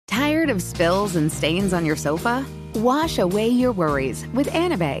of spills and stains on your sofa? Wash away your worries with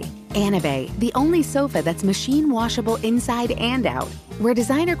Anabay. Anabay, the only sofa that's machine washable inside and out, where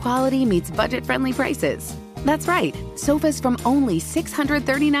designer quality meets budget-friendly prices. That's right, sofas from only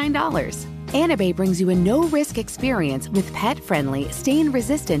 $639. Anabay brings you a no-risk experience with pet-friendly,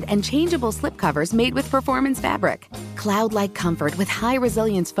 stain-resistant, and changeable slipcovers made with performance fabric, cloud-like comfort with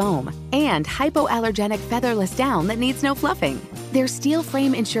high-resilience foam, and hypoallergenic featherless down that needs no fluffing. Their steel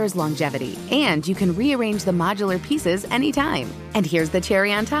frame ensures longevity, and you can rearrange the modular pieces anytime. And here's the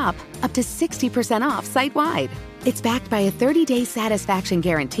cherry on top, up to 60% off site-wide. It's backed by a 30-day satisfaction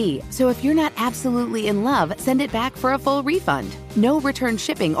guarantee, so if you're not absolutely in love, send it back for a full refund. No return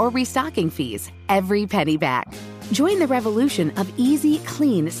shipping or restocking fees. Every penny back. Join the revolution of easy,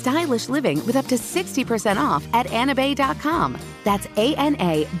 clean, stylish living with up to 60% off at anabay.com. That's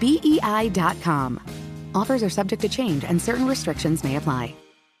ANABEI.com. Offers are subject to change and certain restrictions may apply.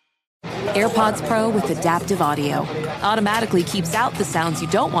 AirPods Pro with adaptive audio automatically keeps out the sounds you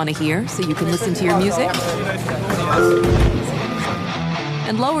don't want to hear so you can listen to your music,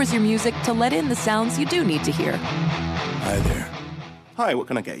 and lowers your music to let in the sounds you do need to hear. Hi there. Hi, what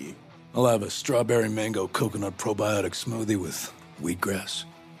can I get you? I'll have a strawberry mango coconut probiotic smoothie with wheatgrass.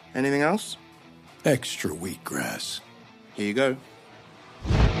 Anything else? Extra wheatgrass. Here you go.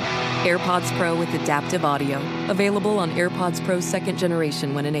 AirPods Pro with adaptive audio. Available on AirPods Pro 2nd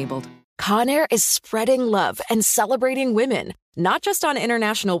generation when enabled. Conair is spreading love and celebrating women, not just on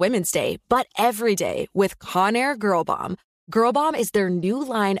International Women's Day, but every day with Conair Girl Bomb. Girl Bomb is their new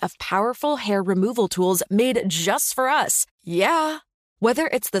line of powerful hair removal tools made just for us. Yeah. Whether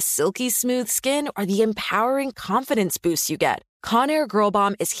it's the silky smooth skin or the empowering confidence boost you get, Conair Girl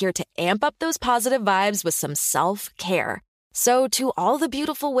Bomb is here to amp up those positive vibes with some self-care. So to all the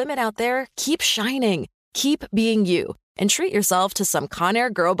beautiful women out there, keep shining, keep being you, and treat yourself to some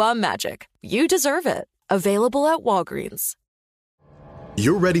Conair Girl Bomb magic. You deserve it. Available at Walgreens.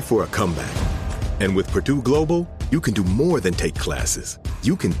 You're ready for a comeback. And with Purdue Global, you can do more than take classes.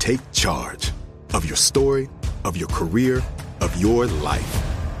 You can take charge of your story, of your career, of your life.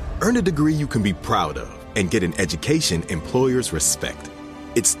 Earn a degree you can be proud of and get an education employers respect.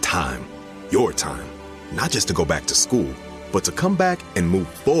 It's time, your time, not just to go back to school, but to come back and move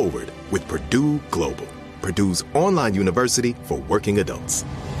forward with Purdue Global, Purdue's online university for working adults.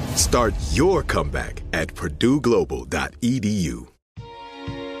 Start your comeback at purdueglobal.edu.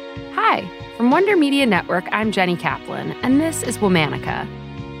 Hi, from Wonder Media Network, I'm Jenny Kaplan, and this is Womanica.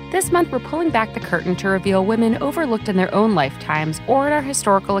 This month, we're pulling back the curtain to reveal women overlooked in their own lifetimes or in our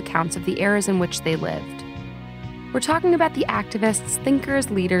historical accounts of the eras in which they lived. We're talking about the activists,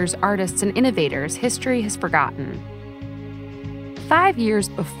 thinkers, leaders, artists, and innovators history has forgotten. 5 years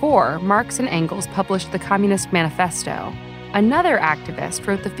before Marx and Engels published the Communist Manifesto, another activist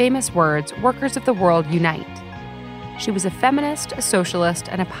wrote the famous words, "Workers of the world, unite." She was a feminist, a socialist,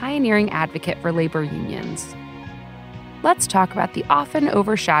 and a pioneering advocate for labor unions. Let's talk about the often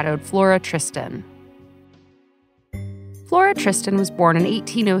overshadowed Flora Tristan. Flora Tristan was born in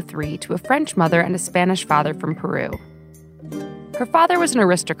 1803 to a French mother and a Spanish father from Peru. Her father was an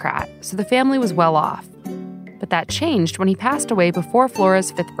aristocrat, so the family was well off. But that changed when he passed away before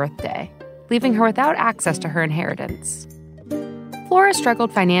Flora's 5th birthday, leaving her without access to her inheritance. Flora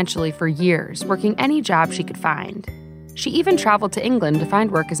struggled financially for years, working any job she could find. She even traveled to England to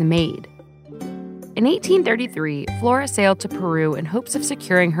find work as a maid. In 1833, Flora sailed to Peru in hopes of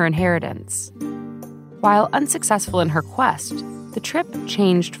securing her inheritance. While unsuccessful in her quest, the trip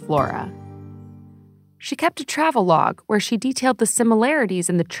changed Flora. She kept a travel log where she detailed the similarities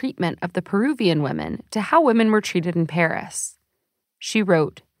in the treatment of the Peruvian women to how women were treated in Paris. She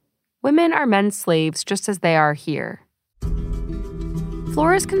wrote, "Women are men's slaves just as they are here."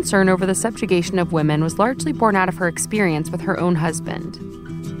 Flora's concern over the subjugation of women was largely born out of her experience with her own husband.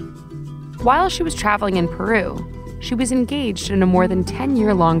 While she was traveling in Peru, she was engaged in a more than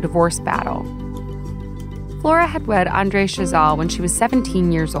 10-year-long divorce battle. Flora had wed André Chazal when she was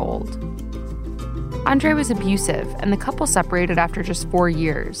 17 years old. André was abusive, and the couple separated after just 4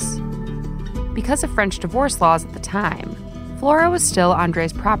 years. Because of French divorce laws at the time, Flora was still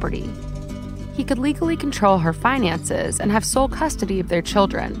André's property. He could legally control her finances and have sole custody of their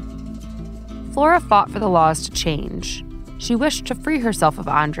children. Flora fought for the laws to change. She wished to free herself of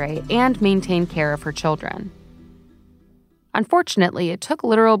André and maintain care of her children. Unfortunately, it took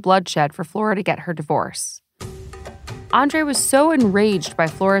literal bloodshed for Flora to get her divorce. André was so enraged by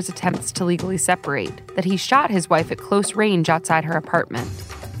Flora's attempts to legally separate that he shot his wife at close range outside her apartment.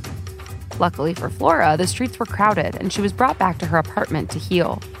 Luckily for Flora, the streets were crowded and she was brought back to her apartment to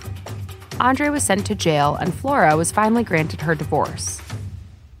heal. André was sent to jail and Flora was finally granted her divorce.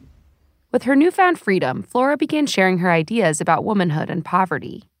 With her newfound freedom, Flora began sharing her ideas about womanhood and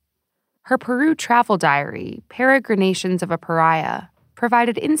poverty. Her Peru travel diary, Peregrinations of a Pariah,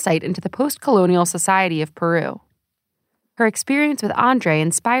 provided insight into the post-colonial society of Peru. Her experience with Andre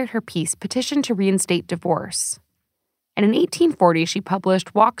inspired her piece Petition to Reinstate Divorce. And in 1840, she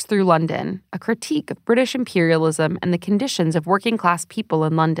published Walks Through London, a critique of British imperialism and the conditions of working-class people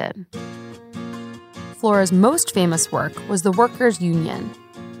in London. Flora's most famous work was The Workers' Union.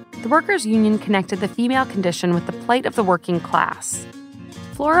 The Workers' Union connected the female condition with the plight of the working class.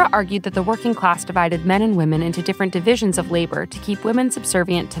 Flora argued that the working class divided men and women into different divisions of labor to keep women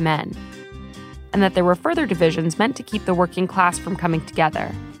subservient to men, and that there were further divisions meant to keep the working class from coming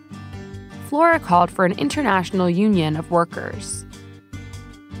together. Flora called for an international union of workers.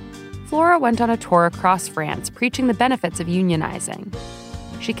 Flora went on a tour across France preaching the benefits of unionizing.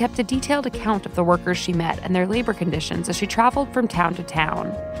 She kept a detailed account of the workers she met and their labor conditions as she traveled from town to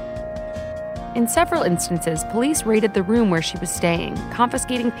town. In several instances, police raided the room where she was staying,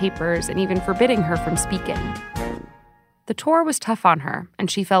 confiscating papers and even forbidding her from speaking. The tour was tough on her, and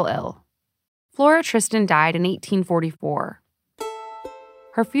she fell ill. Flora Tristan died in 1844.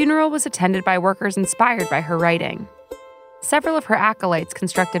 Her funeral was attended by workers inspired by her writing. Several of her acolytes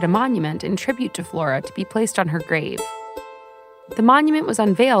constructed a monument in tribute to Flora to be placed on her grave. The monument was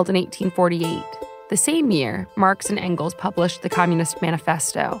unveiled in 1848. The same year, Marx and Engels published the Communist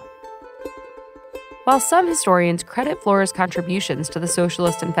Manifesto. While some historians credit Flora's contributions to the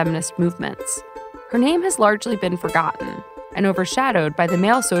socialist and feminist movements, her name has largely been forgotten and overshadowed by the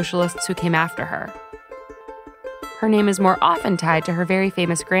male socialists who came after her. Her name is more often tied to her very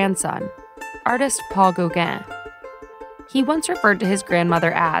famous grandson, artist Paul Gauguin. He once referred to his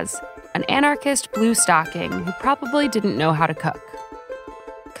grandmother as an anarchist blue stocking who probably didn't know how to cook.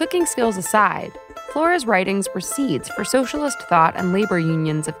 Cooking skills aside, Flora's writings were seeds for socialist thought and labor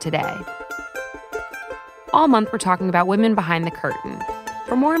unions of today. All month, we're talking about women behind the curtain.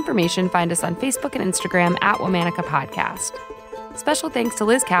 For more information, find us on Facebook and Instagram at Womanica Podcast. Special thanks to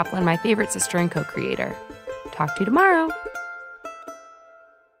Liz Kaplan, my favorite sister and co-creator. Talk to you tomorrow.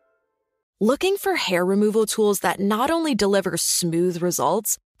 Looking for hair removal tools that not only deliver smooth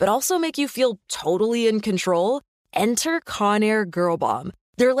results, but also make you feel totally in control? Enter Conair Girl Bomb.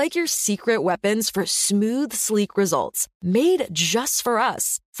 They're like your secret weapons for smooth, sleek results, made just for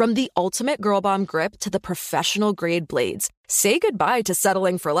us. From the ultimate Girl Bomb grip to the professional-grade blades, say goodbye to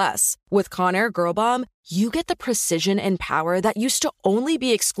settling for less. With Conair Girl Bomb, you get the precision and power that used to only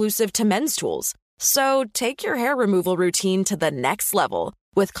be exclusive to men's tools. So take your hair removal routine to the next level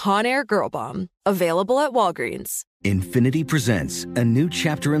with Conair Girl Bomb. Available at Walgreens. Infiniti presents a new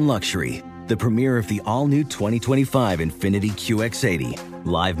chapter in luxury, the premiere of the all-new 2025 Infiniti QX80,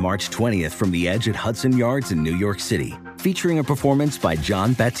 live March 20th from the Edge at Hudson Yards in New York City, featuring a performance by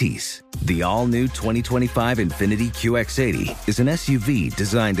John Batiste. The all-new 2025 Infiniti QX80 is an SUV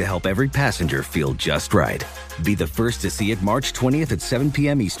designed to help every passenger feel just right. Be the first to see it March 20th at 7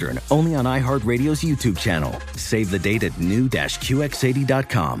 p.m. Eastern, only on iHeartRadio's YouTube channel. Save the date at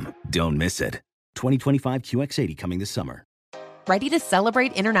new-QX80.com. Don't miss it. 2025 QX80 coming this summer. Ready to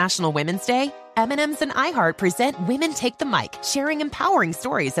celebrate International Women's Day? M&M's and iHeart present Women Take the Mic, sharing empowering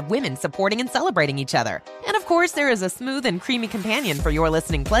stories of women supporting and celebrating each other. And of course, there is a smooth and creamy companion for your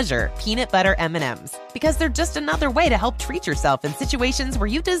listening pleasure, peanut butter M&M's. Because they're just another way to help treat yourself in situations where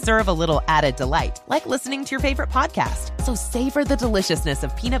you deserve a little added delight, like listening to your favorite podcast. So savor the deliciousness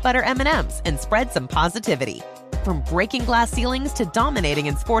of peanut butter M&M's and spread some positivity. From breaking glass ceilings to dominating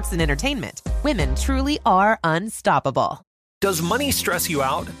in sports and entertainment, women truly are unstoppable. Does money stress you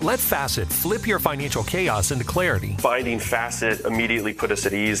out? Let Facet flip your financial chaos into clarity. Finding Facet immediately put us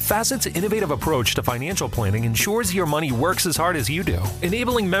at ease. Facet's innovative approach to financial planning ensures your money works as hard as you do,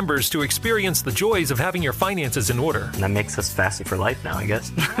 enabling members to experience the joys of having your finances in order. And that makes us Facet for life now, I guess.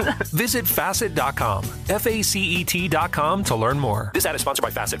 Visit Facet.com, FACET.com to learn more. This ad is sponsored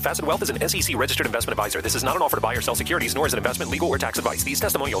by Facet. Facet Wealth is an SEC registered investment advisor. This is not an offer to buy or sell securities, nor is it investment, legal, or tax advice. These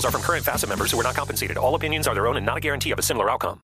testimonials are from current Facet members who are not compensated. All opinions are their own and not a guarantee of a similar outcome.